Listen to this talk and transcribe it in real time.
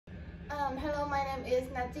Hello, my name is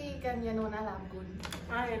𝐓𝐇𝐄 𝐀𝐌𝐄𝐑𝐈𝐂𝐀𝐍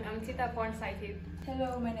Hi, and I'm Chitaporn Saitit.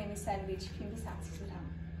 Hello, my name is Sandwich Kim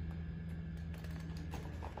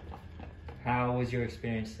How was your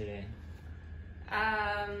experience today?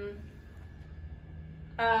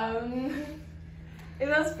 It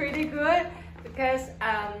was pretty good because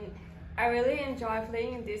I really enjoy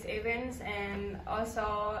playing in these events, and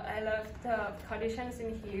also I love the conditions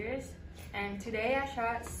in here. And today I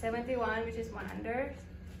shot 71, which is 100.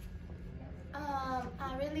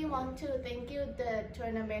 I really want to thank you the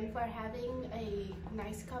tournament for having a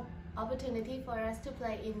nice opportunity for us to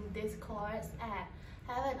play in this course and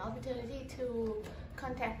have an opportunity to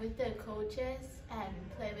contact with the coaches and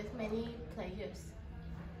play with many players.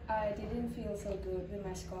 I didn't feel so good with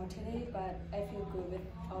my score today, but I feel good with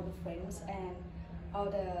all the friends and all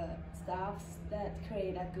the staffs that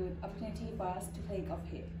create a good opportunity for us to play golf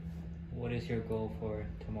here. What is your goal for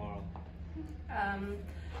tomorrow?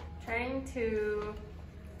 Trying to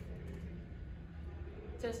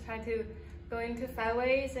just try to go into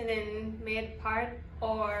fairways and then make part,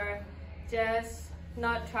 or just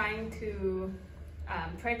not trying to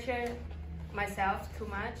pressure myself too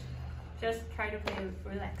much. Just try to play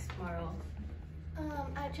relaxed tomorrow.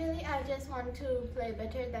 Actually, I just want to play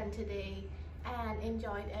better than today and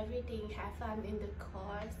enjoy everything, have fun in the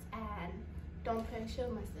course, and don't pressure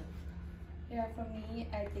myself. Yeah, for me,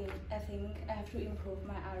 I think I have to improve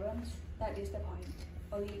my irons. That is the point.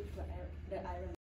 Only the iron.